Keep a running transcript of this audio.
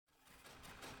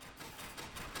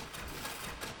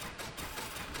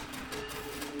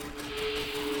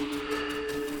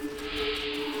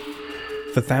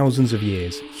For thousands of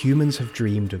years, humans have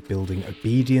dreamed of building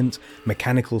obedient,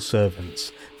 mechanical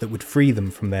servants that would free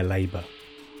them from their labour.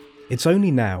 It's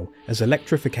only now, as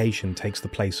electrification takes the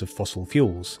place of fossil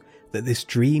fuels, that this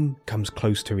dream comes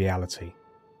close to reality.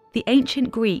 The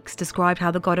ancient Greeks described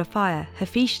how the god of fire,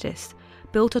 Hephaestus,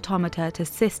 built automata to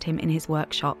assist him in his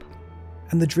workshop.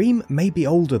 And the dream may be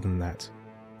older than that,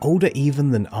 older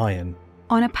even than iron.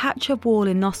 On a patch of wall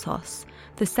in Knossos,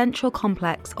 the central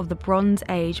complex of the Bronze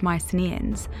Age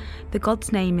Mycenaeans, the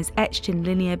god's name is etched in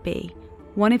Linear B,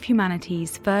 one of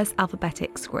humanity's first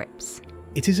alphabetic scripts.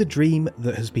 It is a dream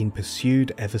that has been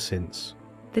pursued ever since.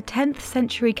 The 10th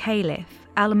century caliph,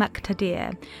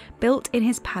 Al-Muqtadir, built in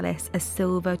his palace a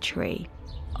silver tree,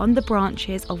 on the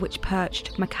branches of which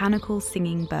perched mechanical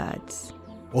singing birds.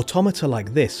 Automata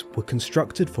like this were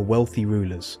constructed for wealthy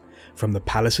rulers, from the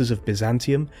palaces of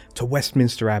Byzantium to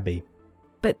Westminster Abbey.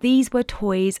 But these were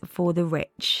toys for the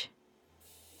rich.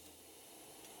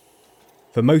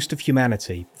 For most of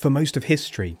humanity, for most of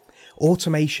history,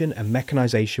 automation and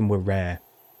mechanisation were rare.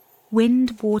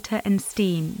 Wind, water and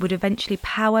steam would eventually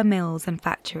power mills and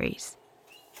factories.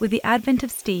 With the advent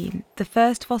of steam, the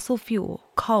first fossil fuel,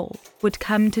 coal, would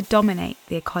come to dominate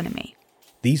the economy.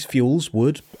 These fuels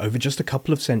would, over just a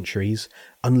couple of centuries,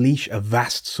 unleash a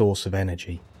vast source of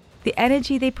energy. The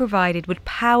energy they provided would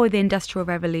power the Industrial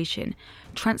Revolution,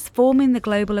 transforming the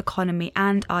global economy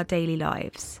and our daily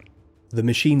lives. The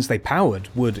machines they powered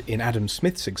would, in Adam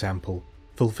Smith's example,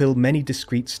 fulfill many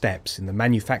discrete steps in the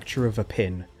manufacture of a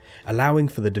pin, allowing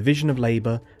for the division of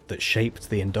labour that shaped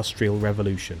the Industrial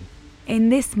Revolution. In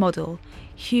this model,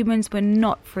 humans were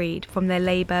not freed from their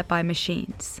labour by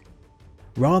machines.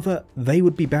 Rather, they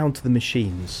would be bound to the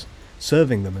machines,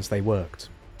 serving them as they worked.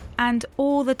 And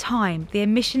all the time, the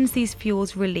emissions these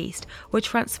fuels released were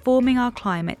transforming our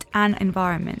climate and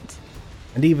environment.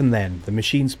 And even then, the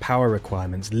machines' power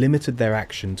requirements limited their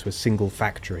action to a single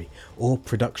factory or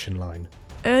production line.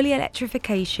 Early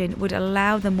electrification would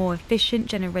allow the more efficient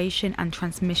generation and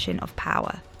transmission of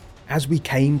power. As we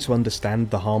came to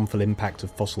understand the harmful impact of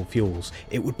fossil fuels,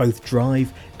 it would both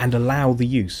drive and allow the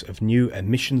use of new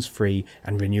emissions-free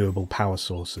and renewable power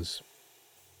sources.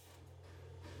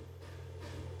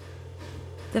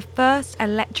 The first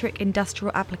electric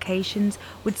industrial applications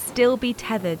would still be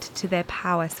tethered to their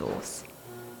power source.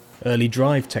 Early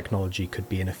drive technology could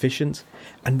be inefficient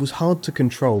and was hard to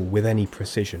control with any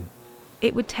precision.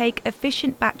 It would take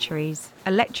efficient batteries,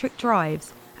 electric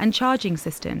drives, and charging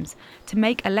systems to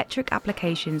make electric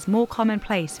applications more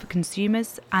commonplace for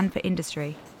consumers and for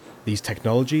industry. These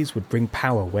technologies would bring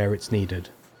power where it's needed,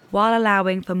 while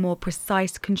allowing for more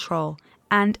precise control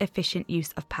and efficient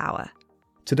use of power.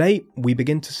 Today, we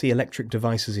begin to see electric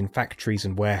devices in factories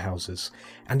and warehouses,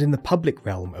 and in the public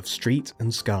realm of street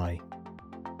and sky.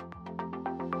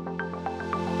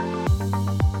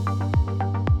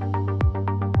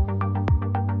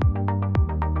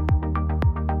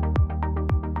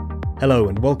 Hello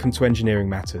and welcome to Engineering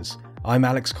Matters. I'm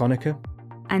Alex Conacher.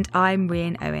 And I'm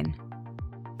Rhian Owen.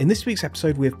 In this week's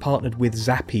episode, we have partnered with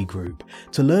Zappi Group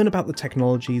to learn about the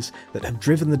technologies that have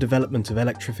driven the development of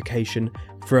electrification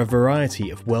for a variety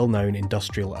of well-known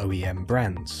industrial OEM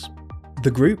brands.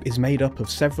 The group is made up of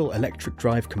several electric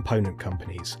drive component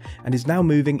companies and is now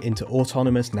moving into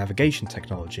autonomous navigation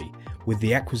technology with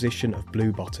the acquisition of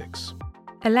Bluebotics.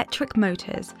 Electric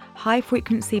motors,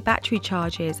 high-frequency battery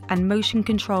chargers and motion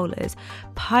controllers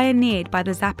pioneered by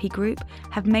the Zappi Group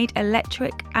have made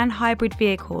electric and hybrid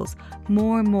vehicles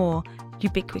more and more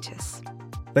ubiquitous.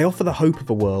 They offer the hope of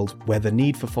a world where the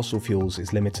need for fossil fuels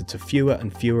is limited to fewer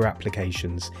and fewer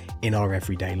applications in our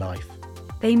everyday life.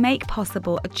 They make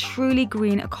possible a truly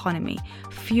green economy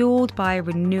fueled by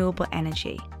renewable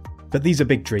energy. But these are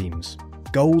big dreams,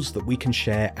 goals that we can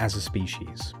share as a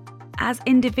species. As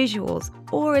individuals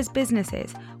or as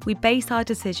businesses, we base our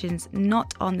decisions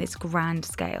not on this grand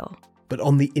scale, but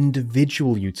on the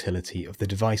individual utility of the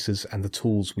devices and the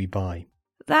tools we buy.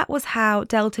 That was how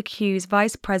Delta Q's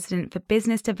Vice President for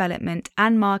Business Development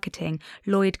and Marketing,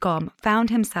 Lloyd Gom,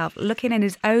 found himself looking at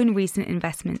his own recent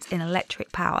investments in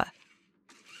electric power.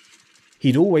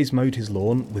 He'd always mowed his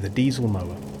lawn with a diesel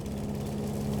mower.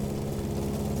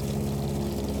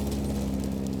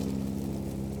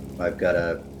 I've got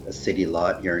a city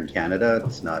lot here in Canada.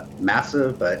 It's not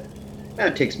massive, but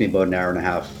it takes me about an hour and a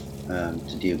half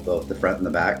to do both the front and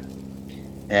the back.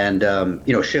 And,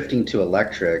 shifting to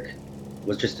electric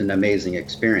was just an amazing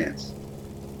experience.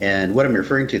 And what I'm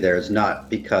referring to there is not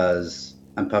because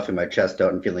I'm puffing my chest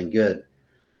out and feeling good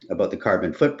about the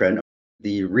carbon footprint.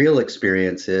 The real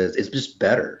experience is just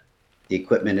better. The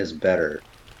equipment is better.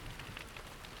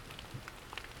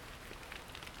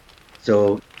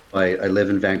 So I live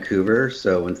in Vancouver,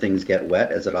 so when things get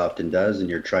wet, as it often does, and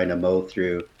you're trying to mow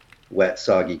through wet,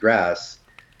 soggy grass,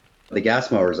 the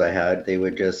gas mowers I had, they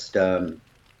would just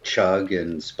chug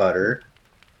and sputter,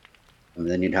 and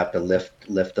then you'd have to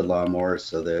lift the lawnmower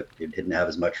so that it didn't have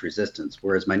as much resistance.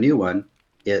 Whereas my new one,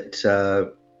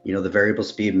 the variable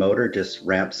speed motor just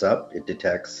ramps up, it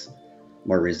detects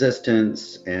more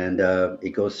resistance, and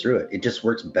it goes through it. It just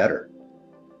works better.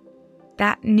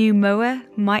 That new mower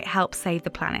might help save the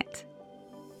planet.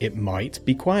 It might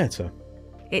be quieter.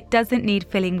 It doesn't need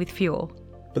filling with fuel.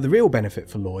 But the real benefit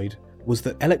for Lloyd was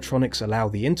that electronics allow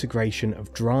the integration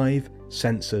of drive,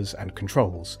 sensors and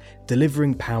controls,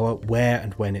 delivering power where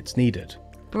and when it's needed.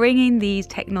 Bringing these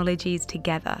technologies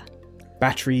together.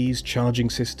 Batteries, charging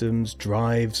systems,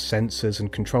 drives, sensors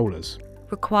and controllers.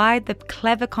 Required the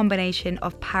clever combination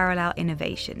of parallel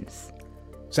innovations.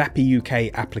 Zappi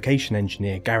UK application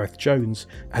engineer Gareth Jones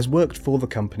has worked for the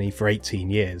company for 18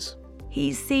 years.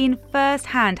 He's seen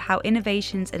firsthand how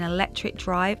innovations in electric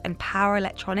drive and power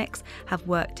electronics have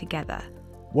worked together.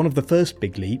 One of the first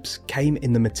big leaps came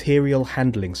in the material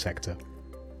handling sector.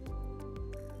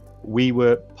 We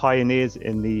were pioneers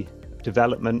in the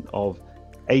development of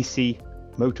AC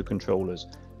motor controllers.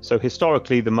 So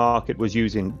historically, the market was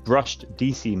using brushed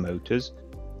DC motors.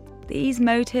 These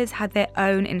motors had their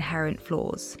own inherent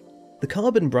flaws, The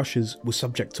carbon brushes were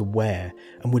subject to wear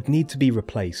and would need to be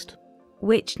replaced.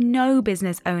 which no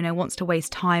business owner wants to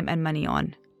waste time and money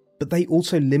on. But they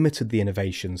also limited the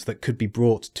innovations that could be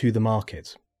brought to the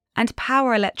market. And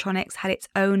power electronics had its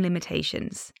own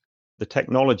limitations. The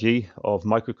technology of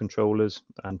microcontrollers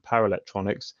and power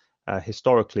electronics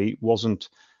historically wasn't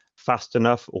fast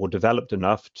enough or developed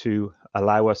enough to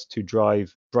allow us to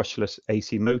drive brushless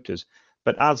AC motors.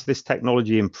 But as this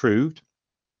technology improved,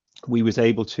 we was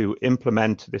able to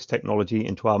implement this technology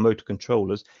into our motor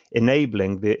controllers,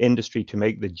 enabling the industry to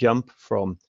make the jump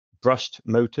from brushed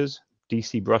motors,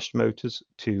 DC brushed motors,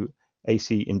 to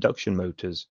AC induction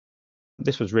motors.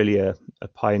 This was really a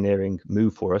pioneering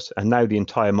move for us, and now the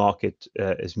entire market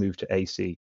has moved to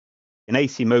AC. An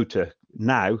AC motor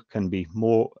now can be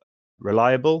more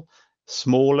reliable,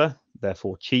 smaller,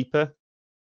 therefore cheaper,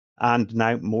 and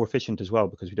now more efficient as well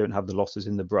because we don't have the losses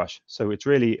in the brush. So it's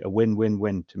really a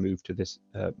win-win-win to move to this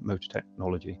motor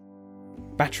technology.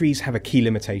 Batteries have a key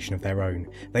limitation of their own.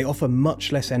 They offer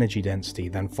much less energy density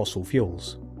than fossil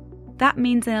fuels. That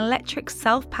means an electric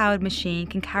self-powered machine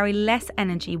can carry less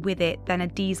energy with it than a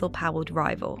diesel-powered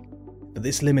rival. But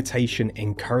this limitation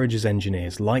encourages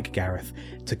engineers like Gareth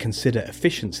to consider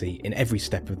efficiency in every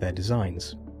step of their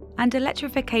designs. And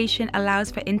electrification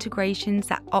allows for integrations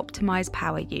that optimise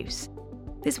power use.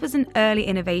 This was an early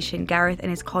innovation Gareth and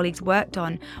his colleagues worked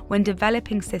on when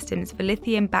developing systems for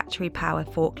lithium battery-powered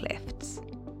forklifts.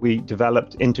 We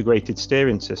developed integrated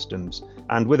steering systems,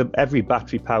 and with every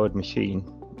battery-powered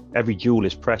machine, every joule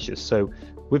is precious. So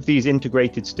with these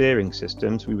integrated steering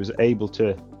systems, we was able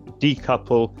to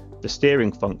decouple the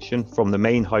steering function from the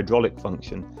main hydraulic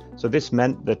function. So this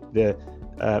meant that the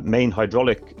main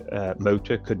hydraulic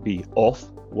motor could be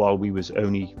off while we was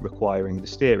only requiring the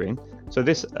steering. So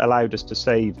this allowed us to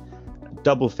save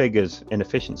double figures in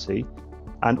efficiency,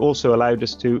 and also allowed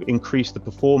us to increase the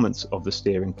performance of the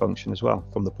steering function as well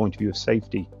from the point of view of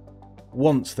safety.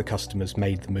 Once the customers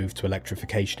made the move to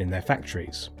electrification in their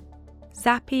factories,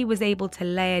 Zappi was able to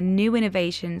layer new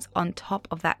innovations on top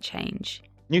of that change.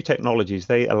 New technologies,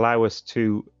 they allow us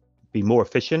to be more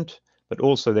efficient, but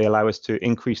also they allow us to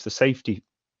increase the safety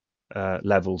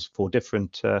levels for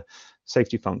different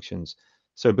safety functions.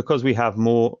 So because we have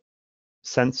more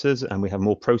sensors and we have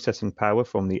more processing power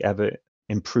from the ever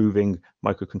improving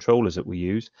microcontrollers that we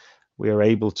use, we are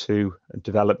able to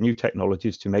develop new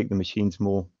technologies to make the machines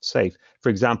more safe. For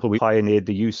example, we pioneered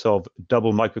the use of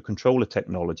double microcontroller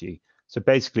technology. So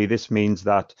basically this means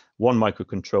that one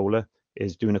microcontroller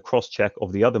is doing a cross-check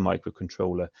of the other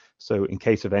microcontroller. So in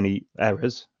case of any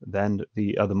errors, then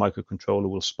the other microcontroller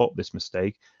will spot this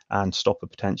mistake and stop a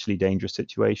potentially dangerous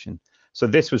situation. So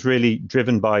this was really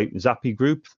driven by Zappi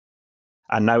Group,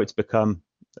 and now it's become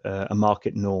a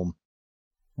market norm.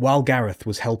 while Gareth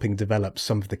was helping develop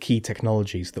some of the key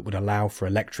technologies that would allow for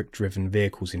electric-driven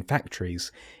vehicles in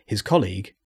factories, his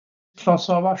colleague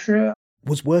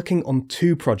was working on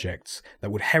two projects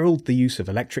that would herald the use of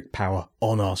electric power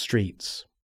on our streets.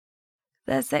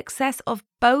 The success of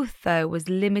both, though, was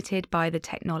limited by the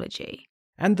technology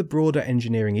And the broader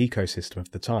engineering ecosystem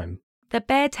of the time. The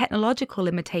bare technological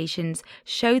limitations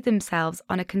showed themselves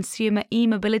on a consumer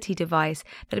e-mobility device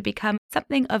that had become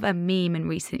something of a meme in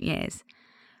recent years.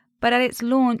 But at its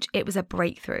launch, it was a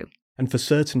breakthrough. And for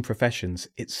certain professions,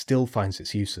 it still finds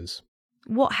its uses.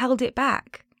 What held it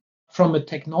back? from a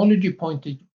technology point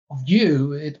of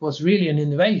view, it was really an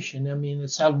innovation. I mean, a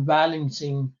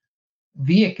self-balancing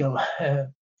vehicle,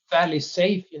 fairly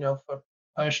safe, for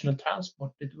personal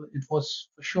transport. It was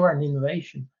for sure an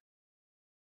innovation.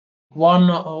 One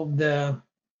of the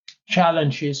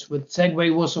challenges with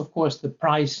Segway was, of course, the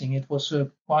pricing. It was a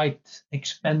quite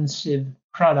expensive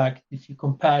product if you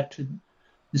compare to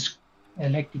the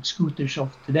electric scooters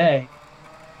of today.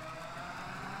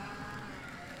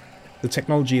 The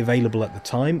technology available at the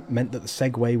time meant that the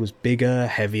Segway was bigger,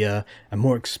 heavier, and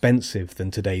more expensive than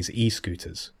today's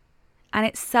e-scooters. And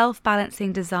its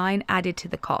self-balancing design added to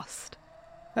the cost.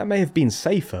 That may have been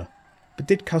safer, but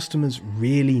did customers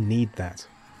really need that?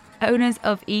 Owners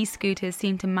of e-scooters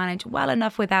seemed to manage well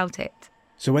enough without it.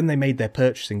 So when they made their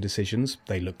purchasing decisions,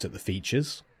 they looked at the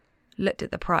features, looked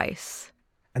at the price,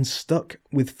 and stuck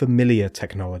with familiar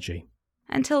technology.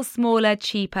 Until smaller,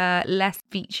 cheaper, less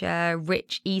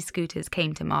feature-rich e-scooters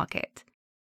came to market.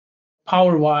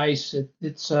 Power-wise,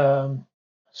 it's a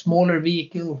smaller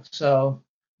vehicle, so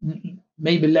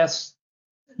maybe less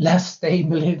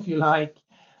stable, if you like.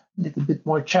 A little bit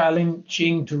more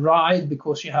challenging to ride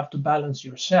because you have to balance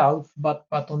yourself. But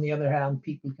on the other hand,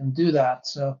 people can do that.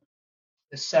 So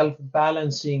the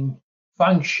self-balancing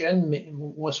function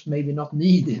was maybe not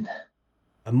needed.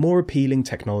 A more appealing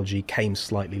technology came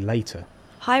slightly later.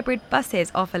 Hybrid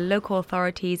buses offer local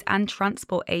authorities and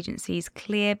transport agencies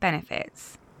clear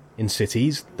benefits. In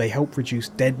cities, they help reduce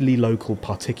deadly local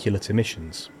particulate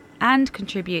emissions. And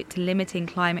contribute to limiting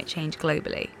climate change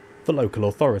globally. For local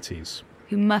authorities.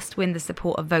 Who must win the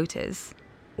support of voters.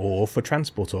 Or for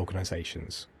transport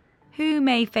organisations. Who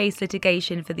may face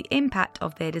litigation for the impact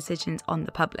of their decisions on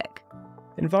the public.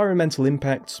 Environmental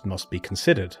impacts must be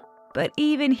considered. But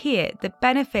even here, the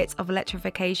benefits of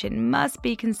electrification must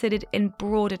be considered in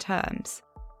broader terms.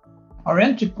 Our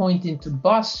entry point into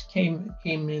bus came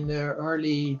in the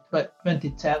early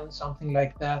 2010, something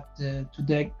like that,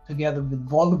 together with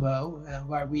Volvo,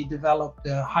 where we developed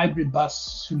a hybrid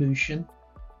bus solution.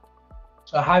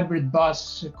 So a hybrid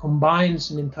bus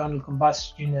combines an internal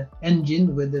combustion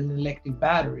engine with an electric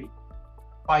battery.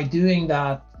 By doing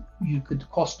that, you could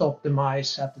cost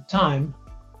optimize at the time.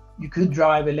 You could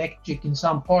drive electric in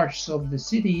some parts of the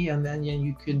city, and then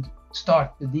you could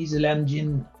start the diesel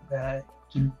engine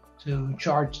to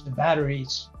charge the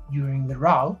batteries during the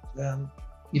route,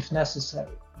 if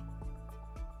necessary.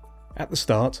 At the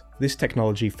start, this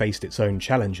technology faced its own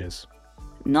challenges.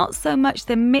 Not so much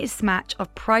the mismatch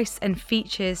of price and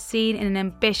features seen in an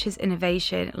ambitious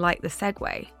innovation like the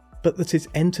Segway, but that it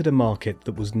entered a market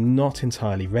that was not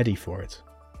entirely ready for it.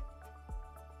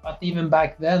 But even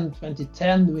back then,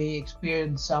 2010, we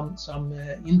experienced some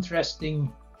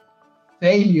interesting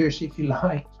failures, if you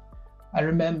like. I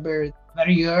remember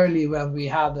very early when we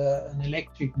had an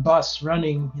electric bus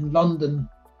running in London,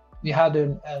 we had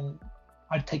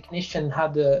our technician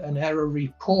had an error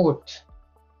report,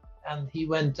 and he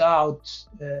went out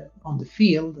on the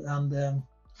field and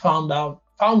found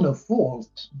a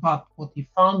fault. But what he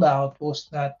found out was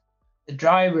that the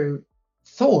driver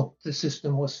thought the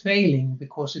system was failing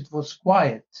because it was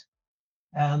quiet,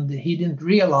 and he didn't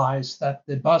realize that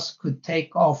the bus could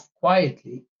take off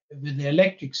quietly with the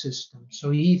electric system.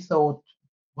 So he thought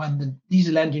when the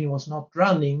diesel engine was not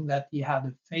running that he had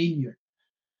a failure.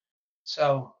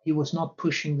 So he was not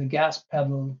pushing the gas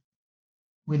pedal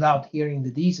without hearing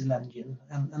the diesel engine.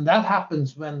 And that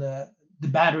happens when the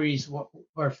batteries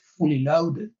were fully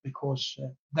loaded, because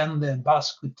then the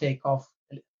bus could take off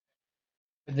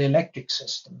with the electric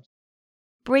system.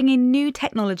 Bringing new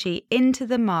technology into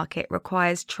the market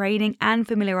requires training and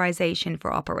familiarization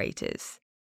for operators.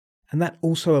 And that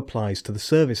also applies to the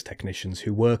service technicians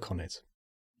who work on it.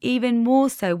 Even more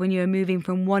so when you are moving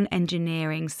from one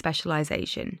engineering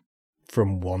specialization.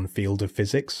 From one field of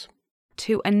physics.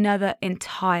 To another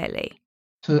entirely.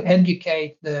 To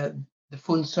educate the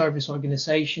full service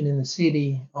organization in the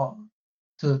city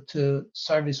to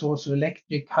service also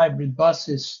electric hybrid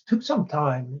buses took some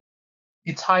time.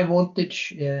 It's high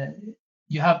voltage,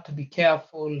 you have to be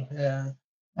careful,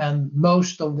 and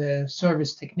most of the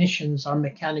service technicians are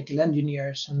mechanical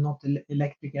engineers and not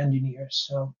electric engineers.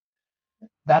 So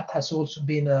that has also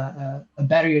been a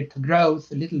barrier to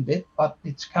growth a little bit, but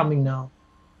it's coming now.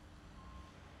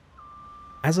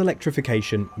 As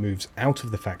electrification moves out of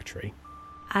the factory,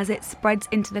 as it spreads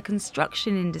into the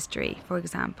construction industry, for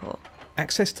example,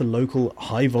 access to local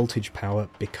high-voltage power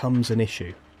becomes an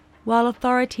issue. While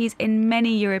authorities in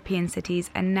many European cities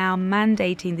are now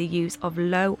mandating the use of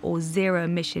low or zero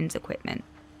emissions equipment.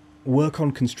 Work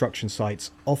on construction sites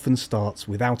often starts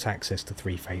without access to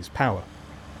three-phase power.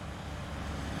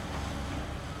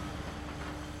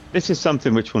 This is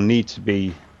something which will need to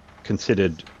be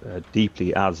considered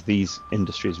deeply as these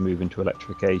industries move into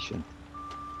electrification.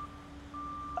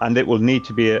 And it will need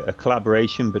to be a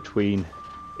collaboration between,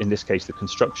 in this case, the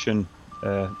construction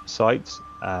sites,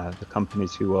 the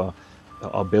companies who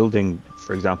are building,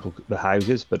 for example, the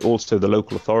houses, but also the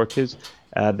local authorities.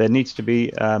 There needs to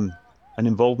be an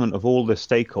involvement of all the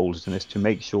stakeholders in this to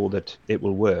make sure that it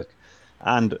will work.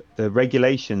 And the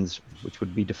regulations, which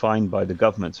would be defined by the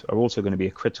governments, are also going to be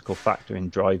a critical factor in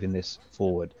driving this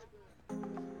forward.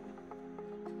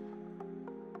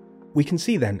 We can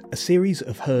see then a series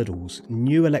of hurdles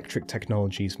new electric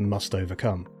technologies must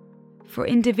overcome. For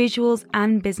individuals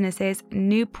and businesses,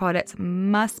 new products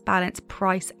must balance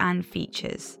price and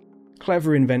features.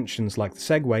 Clever inventions like the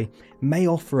Segway may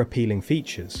offer appealing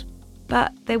features.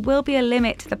 But there will be a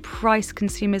limit to the price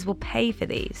consumers will pay for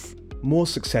these. More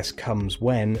success comes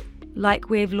when,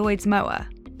 like with Lloyd's mower,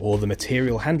 or the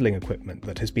material handling equipment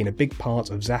that has been a big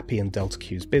part of Zappi and Delta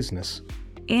Q's business,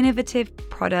 innovative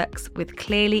products with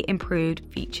clearly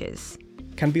improved features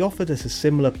can be offered at a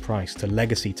similar price to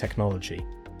legacy technology.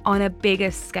 On a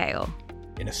bigger scale.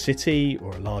 In a city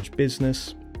or a large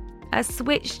business, a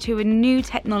switch to a new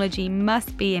technology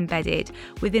must be embedded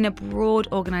within a broad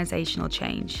organisational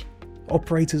change.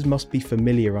 Operators must be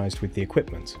familiarised with the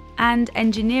equipment. And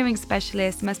engineering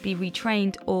specialists must be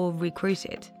retrained or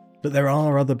recruited. But there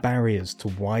are other barriers to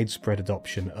widespread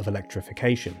adoption of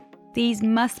electrification. These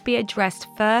must be addressed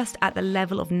first at the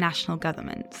level of national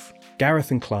governments.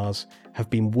 Gareth and Klaas have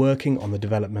been working on the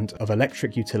development of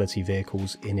electric utility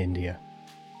vehicles in India.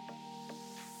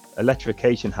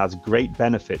 Electrification has great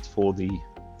benefits for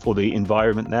the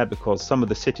environment there, because some of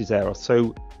the cities there are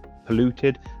so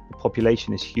polluted, the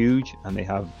population is huge, and they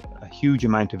have a huge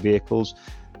amount of vehicles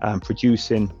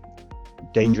producing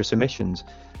dangerous emissions.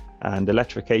 And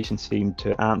electrification seemed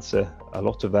to answer a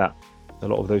lot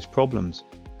of those problems.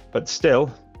 But still,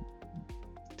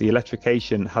 the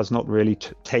electrification has not really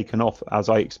taken off as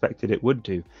I expected it would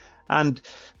do. And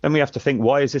then we have to think,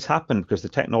 why has this happened? Because the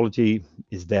technology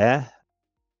is there.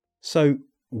 So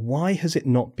why has it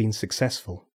not been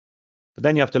successful? But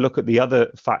then you have to look at the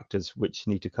other factors which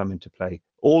need to come into play.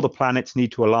 All the planets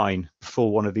need to align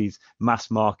for one of these mass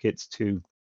markets to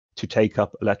take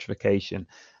up electrification.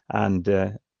 And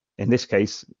in this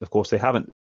case, of course, they haven't.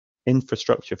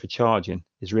 Infrastructure for charging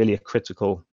is really a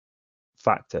critical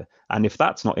factor. And if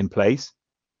that's not in place,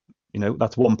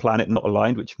 that's one planet not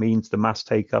aligned, which means the mass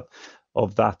take-up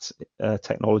of that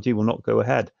technology will not go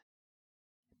ahead.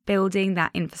 Building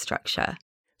that infrastructure.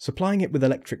 Supplying it with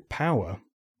electric power.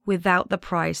 Without the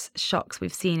price shocks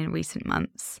we've seen in recent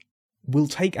months. Will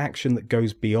take action that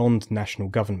goes beyond national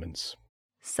governments.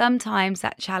 Sometimes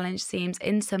that challenge seems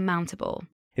insurmountable.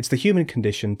 It's the human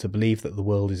condition to believe that the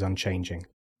world is unchanging.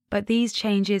 But these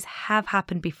changes have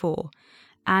happened before,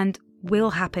 and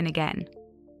will happen again.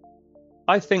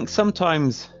 I think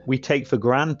sometimes we take for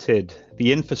granted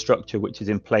the infrastructure which is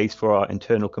in place for our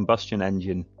internal combustion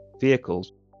engine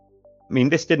vehicles. I mean,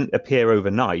 this didn't appear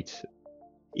overnight.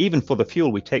 Even for the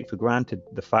fuel, we take for granted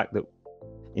the fact that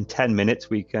in 10 minutes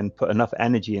we can put enough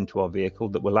energy into our vehicle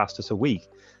that will last us a week.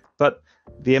 But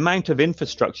the amount of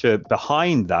infrastructure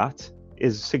behind that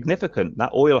is significant.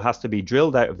 That oil has to be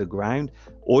drilled out of the ground,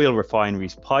 oil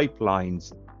refineries,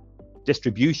 pipelines,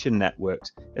 distribution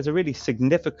networks. There's a really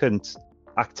significant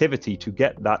activity to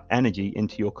get that energy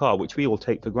into your car, which we all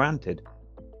take for granted.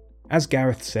 As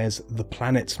Gareth says, the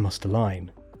planets must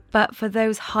align. But for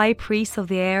those high priests of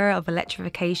the era of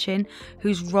electrification,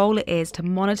 whose role it is to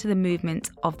monitor the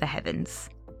movement of the heavens.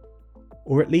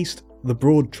 Or at least the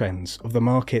broad trends of the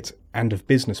market and of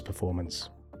business performance.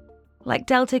 Like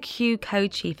Delta Q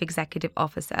Co-Chief Executive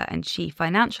Officer and Chief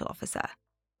Financial Officer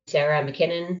Sarah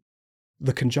McKinnon.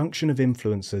 The conjunction of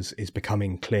influences is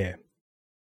becoming clear.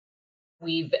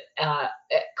 We've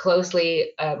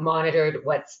closely monitored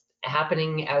what's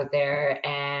happening out there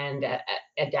and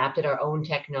adapted our own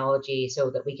technology so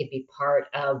that we could be part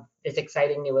of this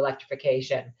exciting new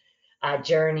electrification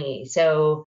journey.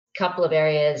 So a couple of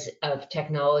areas of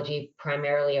technology,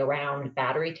 primarily around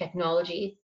battery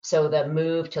technology. So the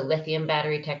move to lithium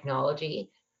battery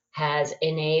technology has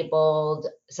enabled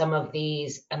some of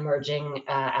these emerging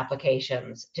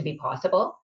applications to be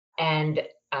possible. And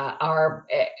our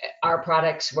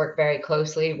products work very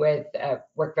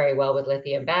very well with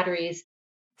lithium batteries.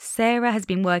 Sarah has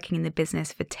been working in the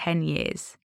business for 10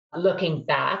 years. Looking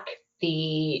back,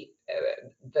 the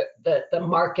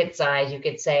market size, you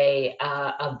could say,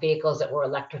 of vehicles that were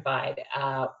electrified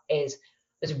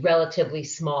was relatively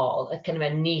small, a kind of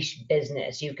a niche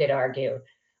business, you could argue.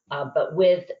 But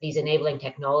with these enabling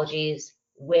technologies,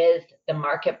 with the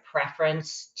market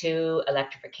preference to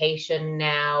electrification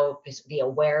now, the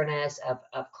awareness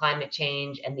of climate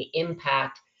change and the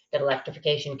impact that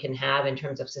electrification can have in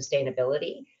terms of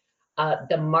sustainability,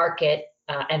 the market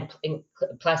and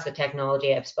plus the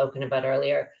technology I've spoken about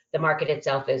earlier, the market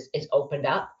itself is opened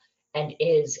up and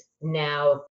is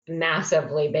now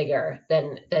massively bigger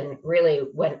than really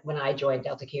when I joined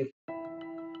Delta Q.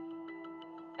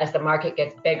 As the market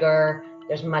gets bigger,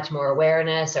 there's much more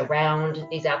awareness around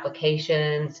these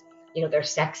applications. They're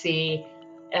sexy.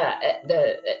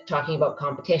 Talking about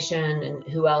competition and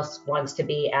who else wants to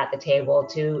be at the table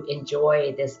to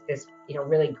enjoy this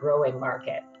really growing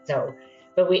market.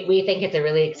 But we think it's a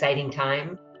really exciting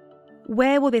time.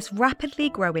 Where will this rapidly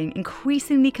growing,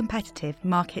 increasingly competitive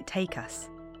market take us?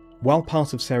 While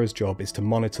part of Sarah's job is to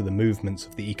monitor the movements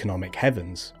of the economic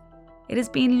heavens, it has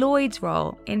been Lloyd's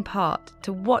role, in part,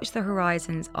 to watch the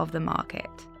horizons of the market.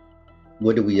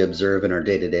 What do we observe in our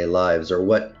day-to-day lives, or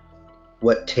what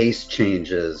taste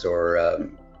changes, or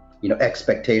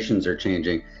expectations are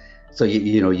changing? So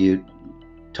you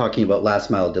talking about last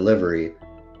mile delivery.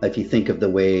 If you think of the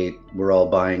way we're all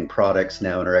buying products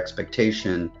now and our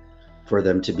expectation for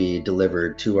them to be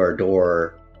delivered to our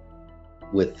door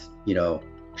with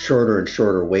shorter and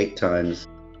shorter wait times,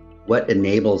 what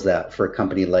enables that for a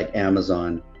company like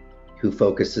Amazon, who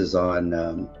focuses on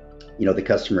the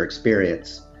customer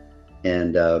experience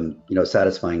and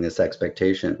satisfying this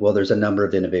expectation? Well, there's a number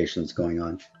of innovations going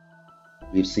on.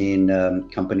 We've seen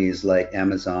companies like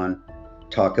Amazon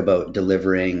talk about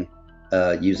delivering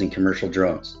using commercial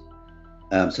drones.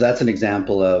 So that's an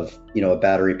example of a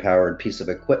battery powered piece of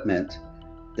equipment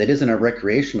that isn't a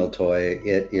recreational toy.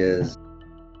 It is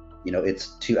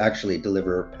it's to actually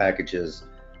deliver packages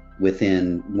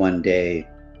within one day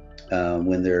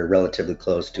when they're relatively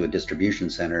close to a distribution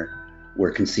center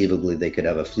where conceivably they could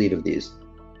have a fleet of these.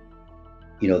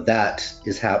 That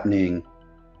is happening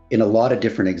in a lot of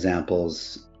different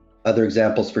examples. Other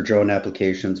examples for drone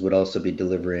applications would also be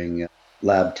delivering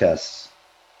lab tests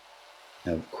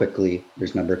quickly.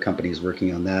 There's a number of companies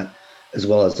working on that, as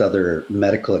well as other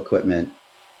medical equipment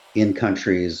in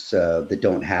countries that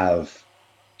don't have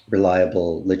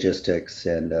reliable logistics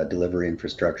and delivery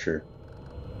infrastructure.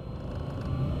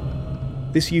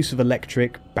 This use of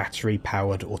electric,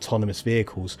 battery-powered autonomous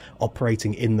vehicles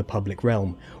operating in the public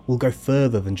realm will go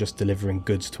further than just delivering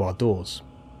goods to our doors.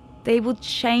 They will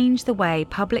change the way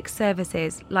public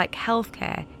services like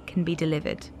healthcare can be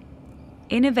delivered.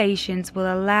 Innovations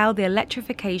will allow the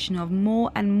electrification of more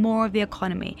and more of the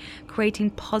economy,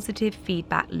 creating positive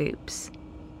feedback loops.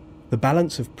 The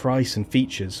balance of price and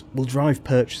features will drive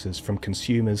purchases from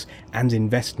consumers and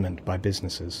investment by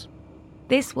businesses.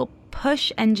 This will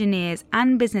push engineers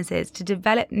and businesses to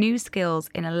develop new skills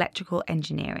in electrical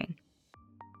engineering.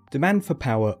 Demand for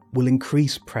power will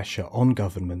increase pressure on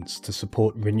governments to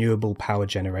support renewable power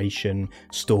generation,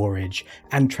 storage,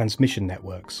 and transmission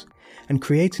networks, and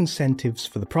create incentives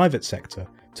for the private sector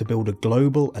to build a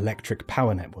global electric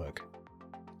power network.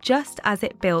 Just as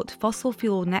it built fossil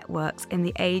fuel networks in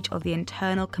the age of the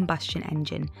internal combustion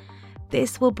engine,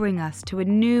 this will bring us to a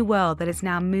new world that is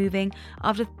now moving,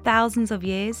 after thousands of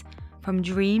years, from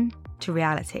dream to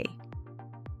reality.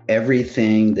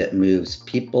 Everything that moves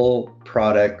people,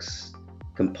 products,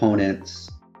 components,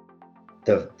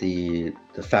 the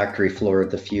factory floor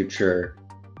of the future,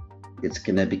 it's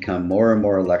going to become more and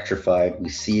more electrified. We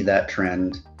see that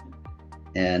trend.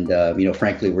 And,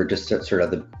 frankly, we're just sort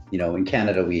of in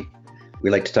Canada, we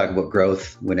like to talk about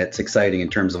growth when it's exciting in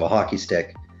terms of a hockey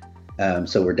stick.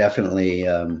 So we're definitely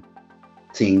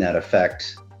seeing that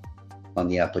effect on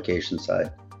the application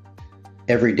side.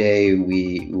 Every day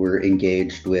we're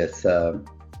engaged with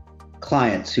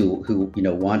clients who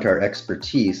want our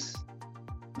expertise,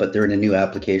 but they're in a new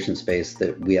application space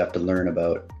that we have to learn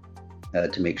about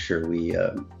to make sure we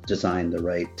design the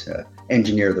right,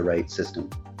 engineer the right system.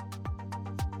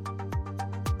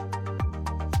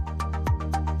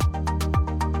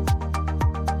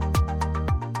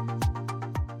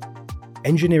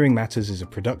 Engineering Matters is a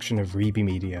production of Reby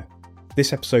Media.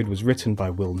 This episode was written by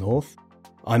Will North.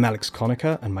 I'm Alex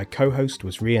Conacher and my co-host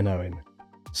was Rhian Owen.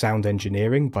 Sound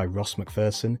engineering by Ross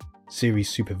McPherson, series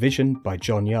supervision by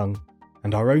John Young,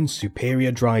 and our own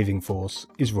superior driving force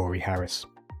is Rory Harris.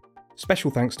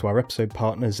 Special thanks to our episode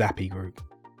partner Zappi Group.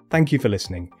 Thank you for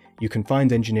listening. You can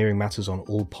find Engineering Matters on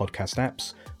all podcast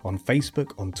apps, on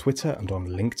Facebook, on Twitter and on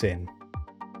LinkedIn.